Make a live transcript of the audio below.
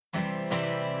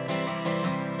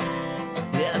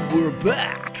We're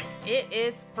back. It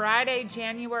is Friday,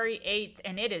 January 8th,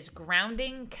 and it is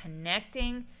grounding,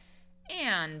 connecting,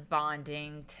 and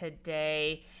bonding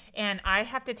today. And I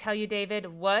have to tell you, David,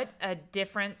 what a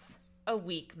difference a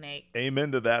week makes.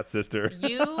 Amen to that, sister.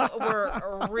 You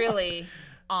were really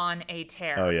on a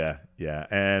tear. Oh, yeah. Yeah.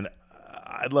 And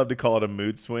I'd love to call it a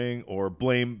mood swing or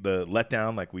blame the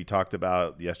letdown like we talked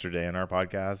about yesterday in our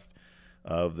podcast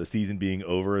of the season being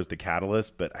over as the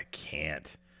catalyst, but I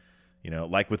can't. You know,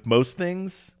 like with most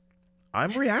things,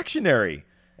 I'm reactionary.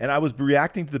 And I was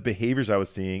reacting to the behaviors I was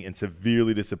seeing and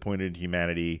severely disappointed in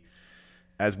humanity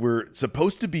as we're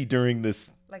supposed to be during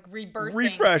this like rebirthing.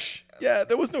 Refresh. Yeah,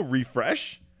 there was no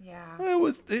refresh. Yeah.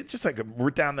 It's just like we're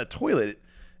down the toilet.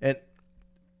 And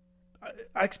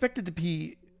I expected to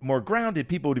be more grounded,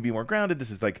 people to be more grounded. This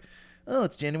is like, oh,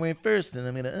 it's January 1st and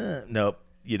I'm going to, Nope,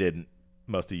 you didn't.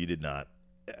 Most of you did not.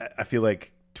 I feel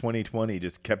like 2020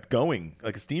 just kept going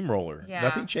like a steamroller. Yeah.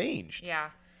 Nothing changed.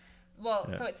 Yeah. Well,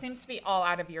 so it seems to be all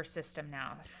out of your system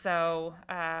now. So,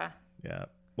 yeah.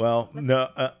 Well, no,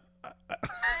 I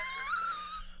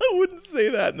wouldn't say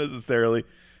that necessarily,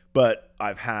 but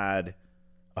I've had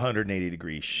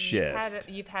 180-degree shift.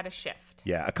 You've had a shift.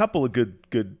 Yeah, a couple of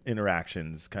good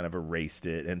interactions kind of erased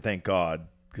it, and thank God,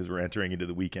 because we're entering into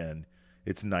the weekend.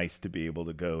 It's nice to be able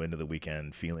to go into the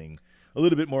weekend feeling a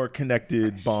little bit more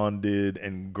connected, fresh, bonded,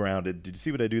 and grounded. Did you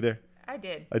see what I do there? I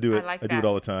did. I do it. I like I that. do it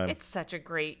all the time. It's such a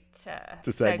great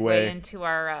segue into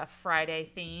our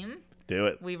Friday theme. Do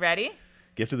it. We ready?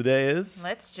 Gift of the day is?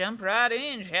 Let's jump right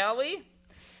in, shall we?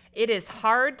 It is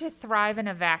hard to thrive in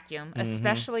a vacuum,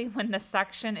 especially when the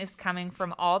suction is coming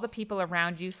from all the people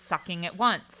around you sucking at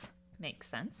once. Makes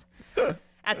sense.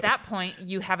 At that point,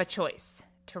 you have a choice: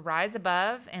 to rise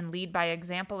above and lead by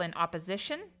example in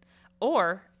opposition,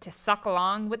 or to suck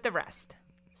along with the rest.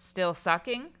 Still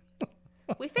sucking?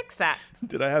 We fix that.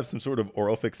 Did I have some sort of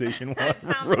oral fixation? That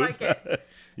sounds like it.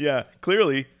 Yeah,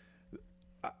 clearly,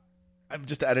 I'm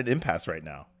just at an impasse right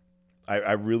now.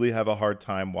 I really have a hard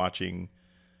time watching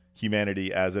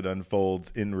humanity as it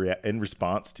unfolds in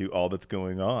response to all that's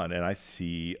going on. And I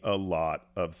see a lot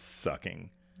of sucking.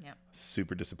 Yeah.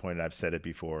 Super disappointed. I've said it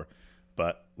before.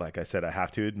 But like I said, I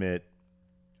have to admit,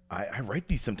 I write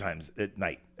these sometimes at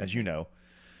night, as you know.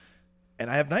 And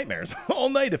I have nightmares all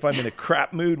night if I'm in a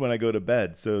crap mood when I go to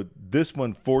bed. So this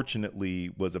one,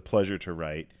 fortunately, was a pleasure to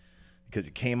write because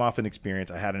it came off an experience.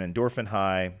 I had an endorphin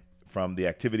high from the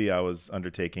activity I was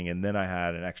undertaking, and then I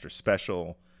had an extra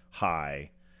special high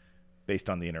based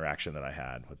on the interaction that I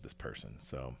had with this person.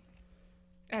 So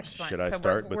excellent. Should I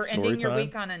start with we're story ending your time?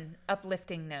 week on an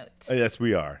uplifting note. Yes,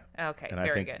 we are. Okay, and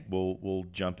very I think good. We'll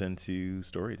jump into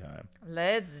story time.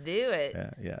 Let's do it.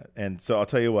 Yeah. And so I'll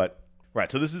tell you what. Right.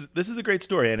 So this is a great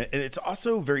story, and it's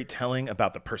also very telling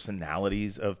about the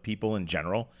personalities of people in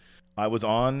general. I was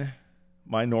on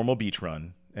my normal beach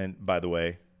run, and by the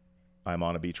way, I'm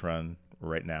on a beach run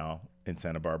right now in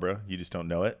Santa Barbara. You just don't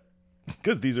know it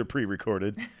because these are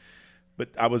pre-recorded.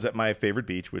 But I was at my favorite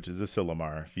beach, which is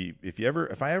Asilomar.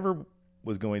 If I ever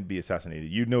was going to be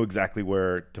assassinated, you'd know exactly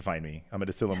where to find me. I'm at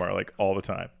Asilomar like all the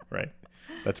time, right?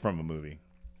 That's from a movie.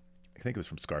 I think it was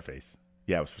from Scarface.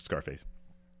 Yeah, it was from Scarface.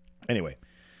 Anyway,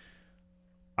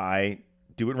 I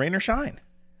do it rain or shine.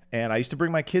 And I used to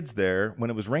bring my kids there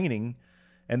when it was raining,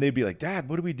 and they'd be like, "Dad,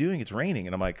 what are we doing? It's raining."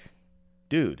 And I'm like,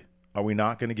 "Dude, are we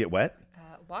not going to get wet?"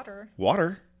 Water.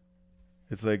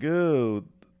 It's like, oh,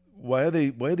 why are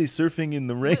they surfing in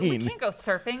the rain? We can't go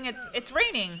surfing. It's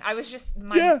raining. I was just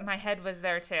my head was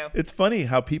there too. It's funny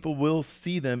how people will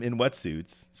see them in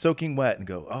wetsuits, soaking wet, and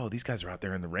go, "Oh, these guys are out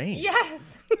there in the rain."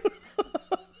 Yes.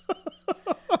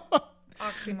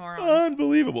 Oxymoron.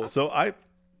 Unbelievable. So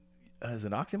is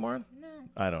it oxymoron? No.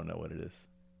 I don't know what it is.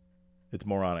 It's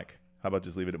moronic. How about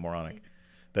just leave it at moronic?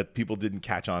 That people didn't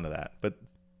catch on to that. But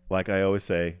like I always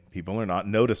say, people are not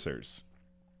noticers.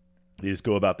 They just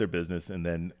go about their business and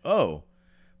then,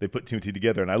 they put two and two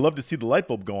together. And I love to see the light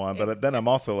bulb go on, but then I'm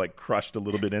also like crushed a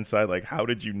little bit inside. Like, how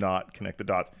did you not connect the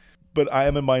dots? But I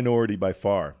am a minority by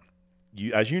far.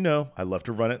 As you know, I love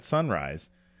to run at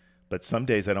sunrise, but some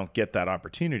days I don't get that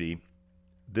opportunity.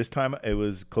 This time it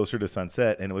was closer to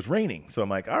sunset and it was raining. So I'm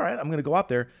like, all right, I'm going to go out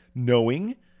there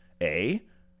knowing A,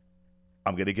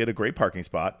 I'm going to get a great parking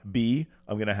spot. B,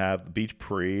 I'm going to have the beach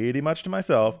pretty much to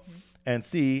myself. Mm-hmm. And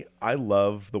C, I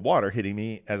love the water hitting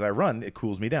me as I run. It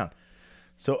cools me down.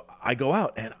 So I go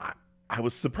out and I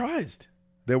was surprised.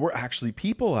 There were actually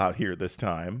people out here this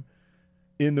time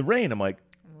in the rain. I'm like,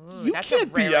 Ooh, you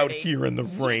can't be out here in the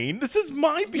rain. This is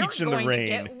my beach in the rain.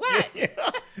 You're going to get wet.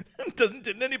 Yeah.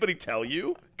 Didn't anybody tell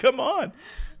you? Come on.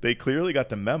 They clearly got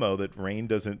the memo that rain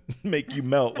doesn't make you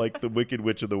melt like the Wicked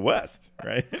Witch of the West,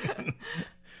 right?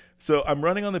 So I'm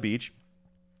running on the beach,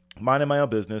 minding my own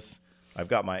business. I've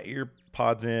got my ear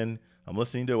pods in. I'm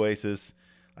listening to Oasis.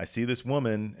 I see this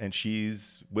woman, and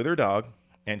she's with her dog,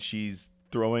 and she's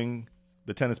throwing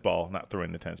the tennis ball. Not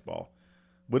throwing the tennis ball.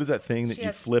 What is that thing that She you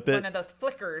has flip it? One of those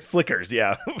flickers. Flickers,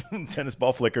 yeah. Tennis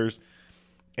ball flickers.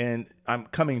 And I'm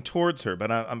coming towards her,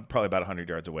 but I'm probably about 100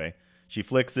 yards away. She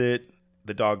flicks it.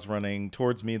 The dog's running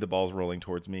towards me. The ball's rolling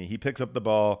towards me. He picks up the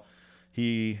ball.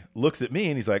 He looks at me,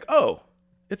 and he's like, oh,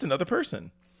 it's another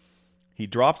person. He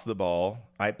drops the ball.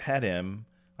 I pet him.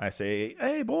 I say,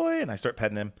 hey, boy, and I start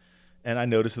petting him. And I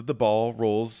notice that the ball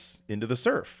rolls into the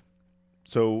surf.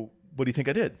 So what do you think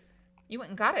I did? You went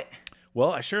and got it.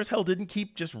 Well, I sure as hell didn't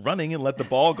keep just running and let the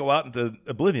ball go out into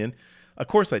oblivion. Of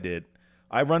course I did.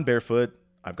 I run barefoot.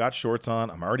 I've got shorts on.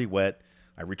 I'm already wet.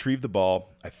 I retrieved the ball.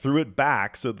 I threw it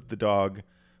back so that the dog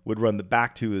would run the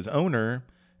back to his owner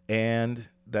and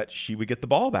that she would get the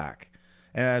ball back.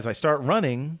 And as I start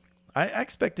running, I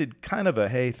expected kind of a,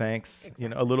 hey, thanks,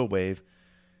 Exactly. a little wave.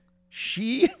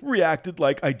 She reacted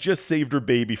like I just saved her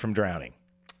baby from drowning.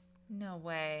 No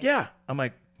way. Yeah. I'm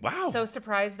like, wow. So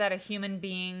surprised that a human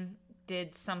being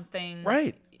did something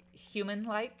Right.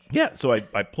 human-like. Yeah. So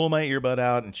I pull my earbud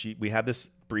out, and we had this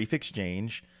brief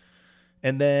exchange.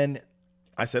 And then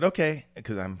I said, okay,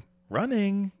 because I'm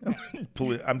running.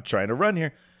 I'm trying to run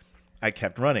here. I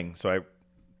kept running. So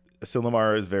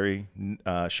Asilomar is very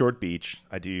short beach.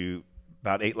 I do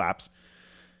about 8 laps.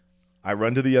 I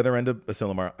run to the other end of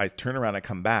Asilomar. I turn around, I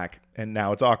come back, and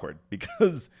now it's awkward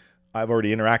because I've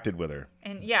already interacted with her.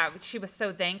 And yeah, she was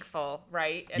so thankful,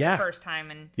 right? At Yeah. the first time.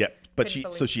 And Yeah, but couldn't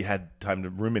so believe- she had time to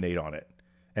ruminate on it,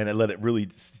 and it let it really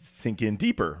sink in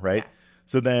deeper, right? Yeah.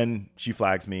 So then she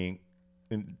flags me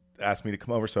and asks me to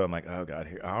come over. So I'm like, oh God,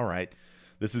 here, all right,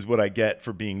 this is what I get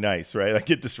for being nice, right? I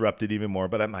get disrupted even more,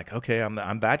 but I'm like, okay, I'm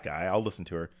that guy. I'll listen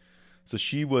to her. So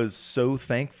she was so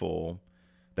thankful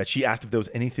that she asked if there was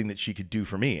anything that she could do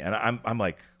for me, and I'm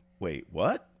like, wait,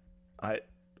 what?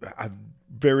 I've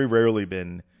very rarely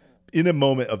been in a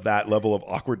moment of that level of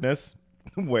awkwardness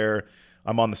where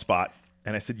I'm on the spot.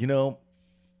 And I said,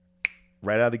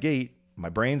 right out of the gate, my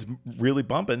brain's really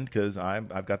bumping because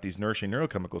I've got these nourishing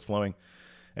neurochemicals flowing.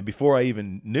 And before I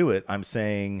even knew it, I'm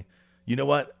saying, you know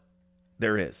what?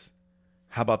 There is.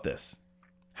 How about this?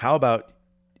 How about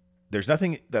there's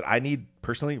nothing that I need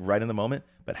personally right in the moment,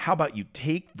 but how about you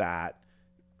take that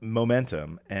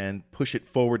momentum and push it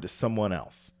forward to someone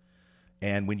else?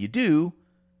 And when you do,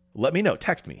 let me know.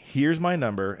 Text me. Here's my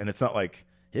number. And it's not like,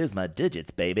 here's my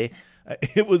digits, baby.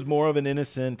 It was more of an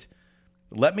innocent,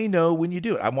 let me know when you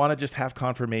do it. I want to just have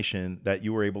confirmation that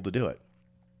you were able to do it.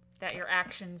 that your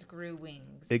actions grew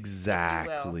wings. if you will.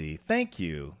 Exactly. Thank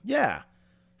you. Yeah.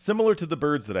 Similar to the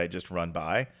birds that I just run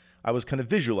by, I was kind of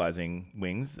visualizing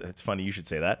wings. It's funny you should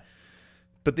say that.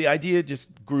 But the idea just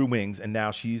grew wings, and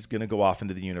now she's going to go off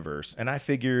into the universe. And I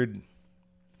figured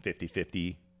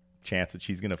 50-50 chance that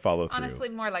she's going to follow through. Honestly,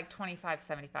 more like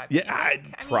 25-75. Yeah, I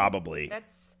mean, probably.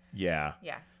 That's, Yeah.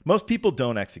 yeah, Most people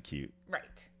don't execute. right.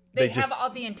 They They have just- all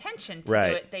the intention to Right.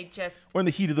 do it. They just, Or in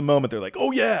the heat of the moment, they're like,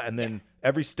 oh, yeah. And then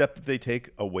every step that they take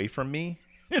away from me,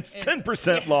 it's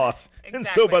 10% yeah, loss. And so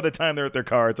exactly. by the time they're at their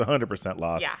car, it's 100%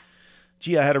 loss. yeah.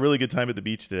 Gee, I had a really good time at the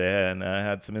beach today, and I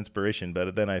had some inspiration,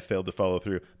 but then I failed to follow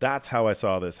through. That's how I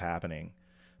saw this happening.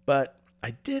 But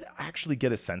I did actually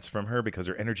get a sense from her, because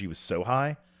her energy was so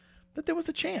high, that there was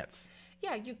a chance.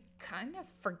 Yeah, you kind of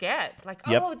forget. Like,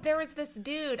 Yep. oh, there was this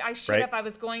dude. I showed Right. up. I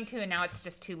was going to, and now it's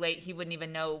just too late. He wouldn't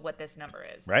even know what this number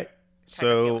is. Right? Type of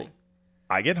So feeling.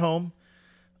 I get home.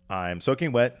 I'm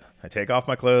soaking wet. I take off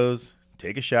my clothes,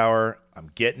 take a shower. I'm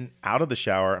getting out of the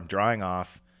shower. I'm drying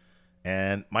off.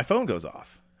 And my phone goes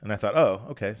off. And I thought, oh,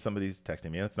 okay, somebody's texting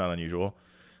me. That's not unusual.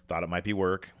 Thought it might be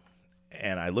work.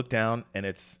 And I look down, and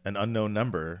it's an unknown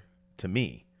number to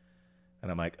me.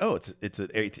 And I'm like, oh, it's an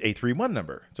 831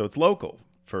 number. So it's local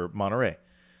for Monterey.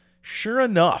 Sure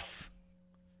enough,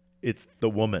 it's the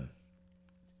woman.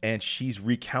 And she's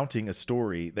recounting a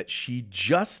story that she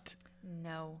just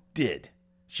No. did.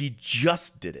 She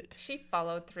just did it. She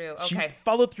followed through. She Okay.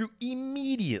 followed through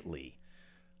immediately.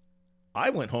 I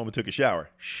went home and took a shower.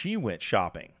 She went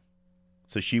shopping.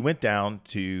 So she went down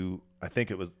to, I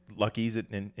think it was Lucky's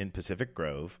in Pacific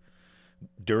Grove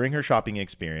during her shopping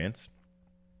experience.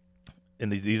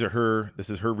 And this is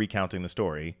her recounting the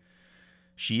story.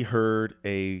 She heard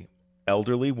a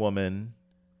elderly woman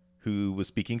who was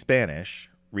speaking Spanish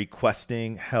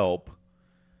requesting help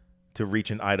to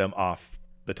reach an item off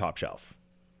the top shelf.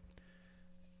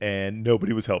 And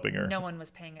nobody was helping her. No one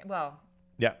was paying it. Well,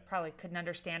 Yeah. probably couldn't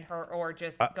understand her or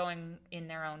just going in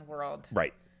their own world.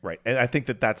 Right. Right. And I think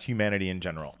that that's humanity in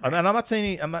general. And I'm not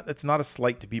saying it's not a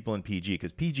slight to people in PG,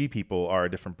 because PG people are a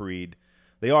different breed.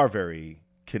 They are very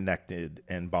connected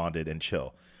and bonded and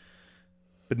chill.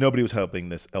 But nobody was helping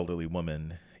this elderly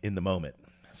woman in the moment.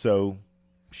 So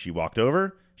she walked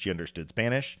over, she understood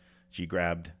Spanish, she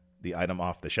grabbed the item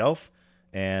off the shelf,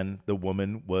 and the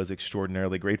woman was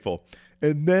extraordinarily grateful.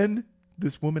 And then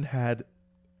this woman had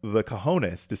the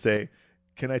cojones to say,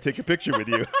 "Can I take a picture with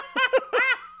you?"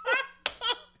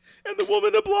 And the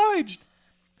woman obliged.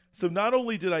 So not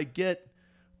only did I get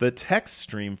the text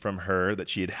stream from her that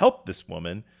she had helped this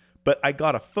woman, but I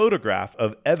got a photograph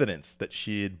of evidence that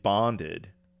she had bonded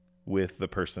with the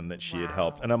person that she had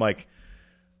helped. And I'm like,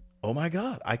 oh my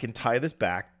God, I can tie this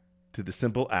back to the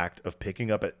simple act of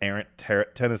picking up an errant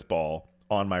tennis ball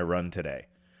on my run today.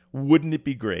 Wouldn't it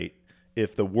be great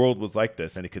if the world was like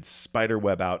this and it could spider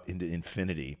web out into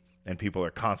infinity and people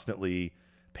are constantly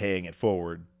paying it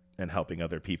forward and helping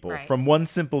other people from one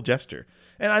simple gesture?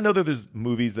 And I know that there's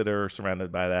movies that are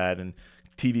surrounded by that and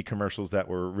TV commercials that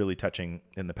were really touching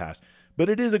in the past. But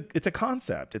it's a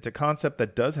concept. It's a concept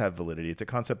that does have validity. It's a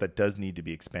concept that does need to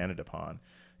be expanded upon.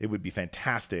 It would be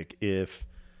fantastic if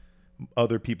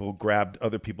other people grabbed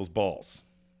other people's balls.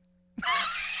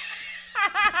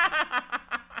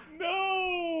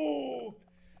 No!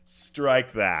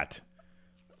 Strike that.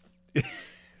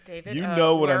 David, you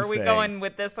know what I'm saying. Where are we going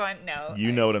with this one? No.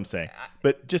 You know what I'm saying.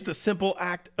 But just a simple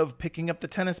act of picking up the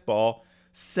tennis ball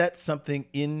set something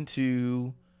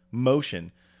into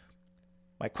motion.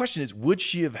 My question is, would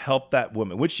she have helped that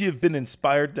woman? Would she have been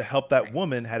inspired to help that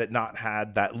woman had it not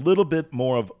had that little bit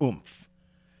more of oomph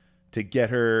to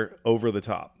get her over the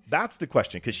top? That's the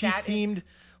question, because she seemed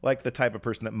like the type of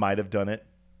person that might have done it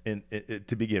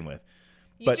to begin with.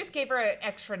 You just gave her an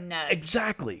extra nudge.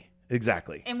 Exactly.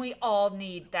 And we all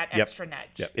need that extra nudge.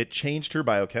 Yep. It changed her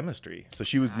biochemistry. So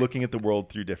she was looking at the world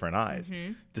through different eyes.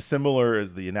 Mm-hmm. Dissimilar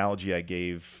is the analogy I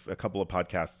gave a couple of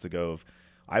podcasts ago of,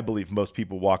 I believe most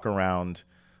people walk around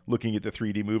looking at the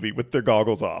 3D movie with their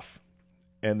goggles off.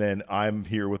 And then I'm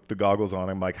here with the goggles on.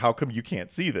 I'm like, how come you can't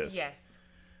see this? Yes.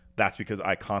 That's because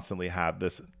I constantly have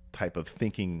this type of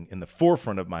thinking in the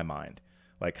forefront of my mind.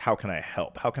 Like, how can I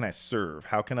help? How can I serve?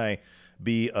 How can I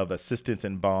be of assistance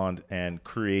and bond and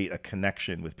create a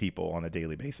connection with people on a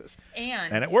daily basis?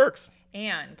 And it works.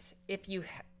 And if you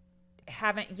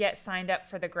haven't yet signed up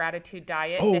for the gratitude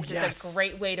diet, this is a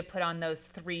great way to put on those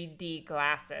 3D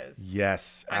glasses.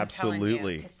 Yes,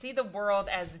 absolutely. To see the world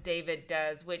as David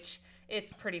does, which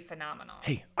it's pretty phenomenal.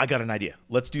 Hey, I got an idea.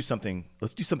 Let's do something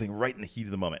right in the heat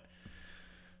of the moment.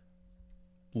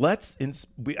 I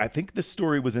think this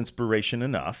story was inspiration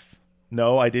enough.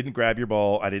 No, I didn't grab your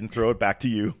ball. I didn't throw it back to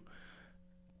you.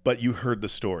 But you heard the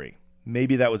story.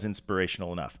 Maybe that was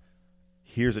inspirational enough.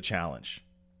 Here's a challenge.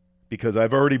 Because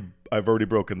I've already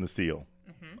broken the seal.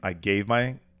 Mm-hmm. I gave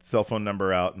my cell phone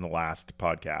number out in the last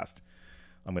podcast.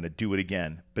 I'm going to do it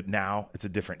again. But now it's a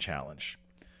different challenge.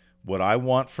 What I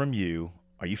want from you,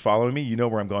 are you following me? You know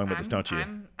where I'm going with this, don't you?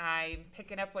 I'm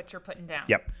picking up what you're putting down.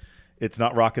 Yep. It's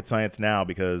not rocket science now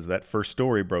because that first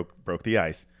story broke the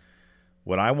ice.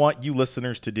 What I want you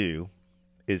listeners to do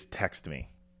is text me.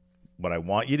 What I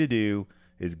want you to do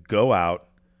is go out,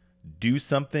 do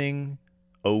something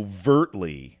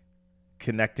overtly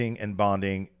connecting and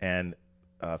bonding and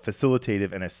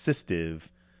facilitative and assistive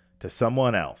to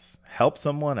someone else. Help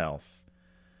someone else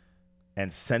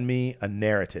and send me a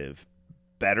narrative.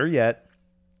 Better yet,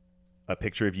 a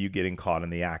picture of you getting caught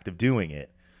in the act of doing it.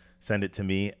 Send it to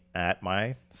me at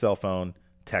my cell phone.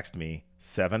 Text me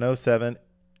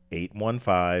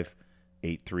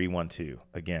 707-815-8312.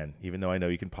 Again, even though I know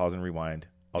you can pause and rewind,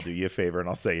 I'll do you a favor and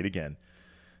I'll say it again.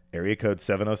 Area code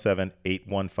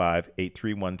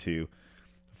 707-815-8312.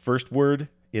 First word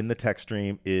in the text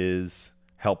stream is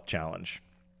help challenge.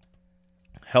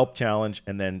 Help challenge,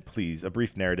 and then please, a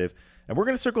brief narrative. And we're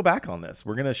going to circle back on this.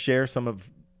 We're going to share some of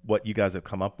what you guys have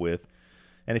come up with.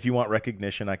 And if you want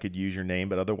recognition, I could use your name,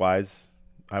 but otherwise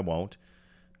I won't,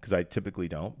 because I typically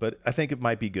don't. But I think it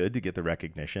might be good to get the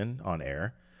recognition on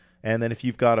air. And then if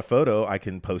you've got a photo, I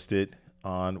can post it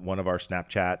on one of our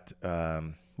Snapchat,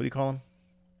 what do you call them?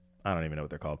 I don't even know what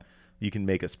they're called. You can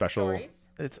make a special. Stories?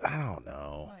 I don't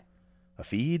know. What? A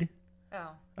feed?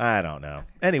 Oh. I don't know.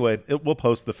 Anyway, we'll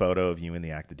post the photo of you in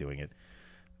the act of doing it.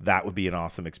 That would be an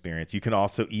awesome experience. You can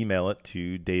also email it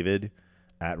to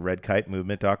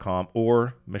david@redkitemovement.com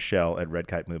or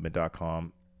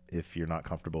michelle@redkitemovement.com if you're not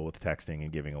comfortable with texting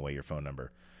and giving away your phone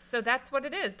number. So that's what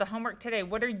it is, the homework today.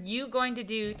 What are you going to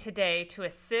do today to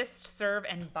assist, serve,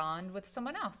 and bond with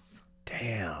someone else?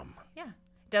 Damn. Yeah.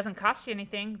 It doesn't cost you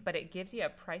anything, but it gives you a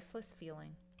priceless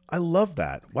feeling. I love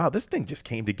that. Wow, this thing just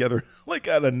came together like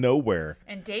out of nowhere.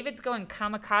 And David's going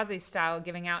kamikaze style,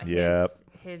 giving out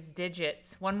his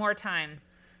digits. One more time.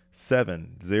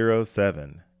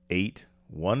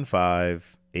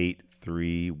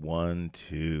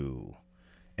 707-815-8312.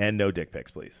 And no dick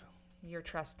pics, please. You're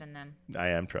trusting them. I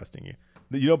am trusting you.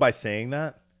 You know, by saying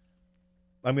that,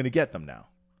 I'm going to get them now.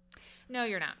 No,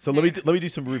 you're not. So let me do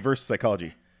some reverse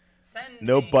psychology.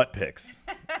 No butt pics.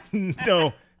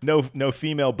 No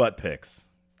female butt pics.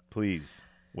 Please.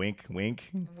 Wink,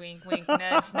 wink. Wink, wink,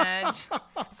 nudge, nudge.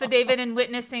 So, David, in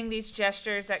witnessing these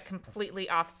gestures that completely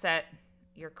offset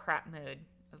your crap mood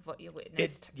of what you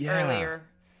witnessed earlier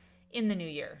in the new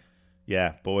year.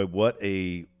 Yeah, boy, what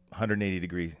a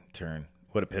 180-degree turn.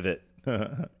 What a pivot.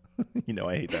 You know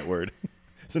I hate that word.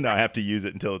 So now I have to use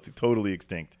it until it's totally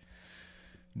extinct.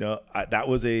 No, that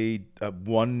was a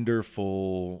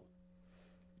wonderful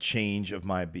change of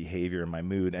my behavior and my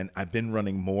mood. And I've been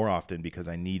running more often because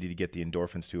I needed to get the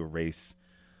endorphins to erase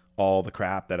all the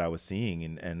crap that I was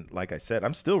seeing. And like I said,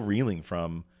 I'm still reeling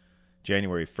from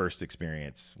January 1st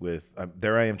experience with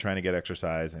there I am trying to get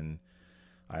exercise, and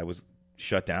I was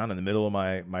shut down in the middle of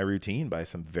my routine by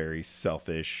some very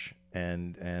selfish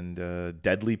and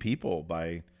deadly people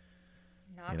by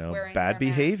bad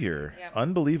behavior. Yep.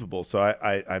 Unbelievable. So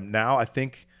I'm now, I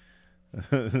think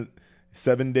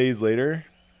 7 days later,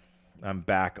 I'm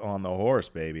back on the horse,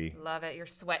 baby. Love it. You're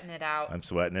sweating it out. I'm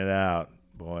sweating it out,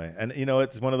 boy. And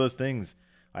it's one of those things.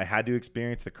 I had to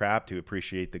experience the crap to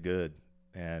appreciate the good.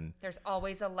 And there's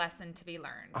always a lesson to be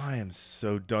learned. I am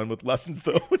so done with lessons,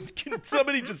 though. Can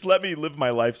somebody just let me live my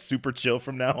life super chill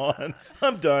from now on?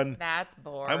 I'm done. That's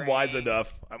boring. I'm wise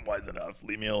enough.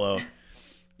 Leave me alone.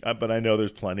 But I know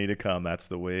there's plenty to come. That's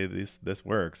the way this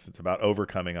works. It's about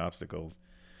overcoming obstacles.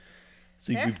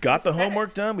 So we've got the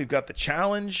homework done. We've got the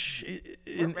challenge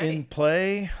in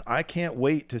play. I can't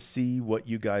wait to see what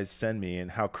you guys send me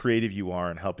and how creative you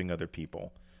are in helping other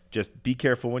people. Just be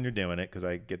careful when you're doing it, because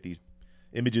I get these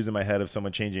images in my head of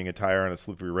someone changing a tire on a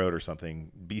slippery road or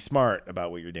something. Be smart about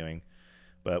what you're doing.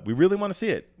 But we really want to see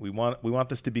it. We want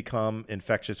this to become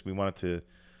infectious. We want it to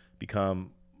become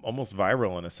almost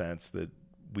viral in a sense, that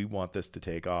we want this to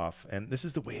take off. And this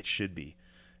is the way it should be.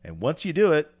 And once you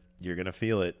do it, you're going to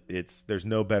feel it. There's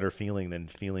no better feeling than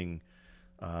feeling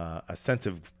a sense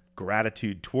of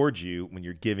gratitude towards you when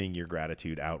you're giving your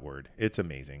gratitude outward. It's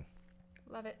amazing.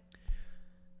 Love it.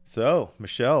 So,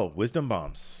 Michelle, wisdom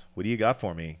bombs. What do you got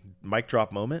for me? Mic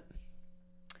drop moment?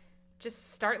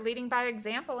 Just start leading by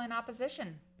example in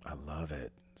opposition. I love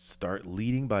it. Start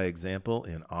leading by example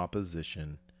in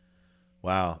opposition.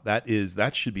 Wow, that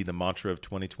should be the mantra of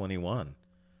 2021.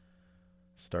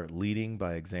 Start leading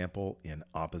by example in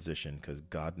opposition, because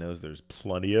God knows there's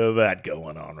plenty of that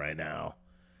going on right now.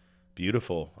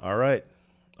 Beautiful. All right,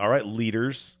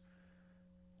 leaders.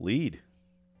 Lead.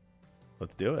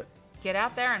 Let's do it. Get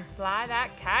out there and fly that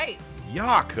kite.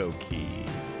 Yakoki.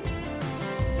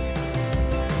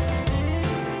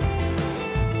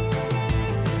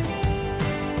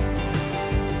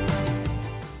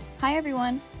 Hi,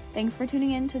 everyone. Thanks for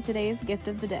tuning in to today's Gift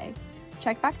of the Day.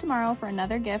 Check back tomorrow for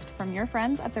another gift from your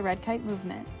friends at the Red Kite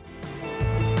Movement.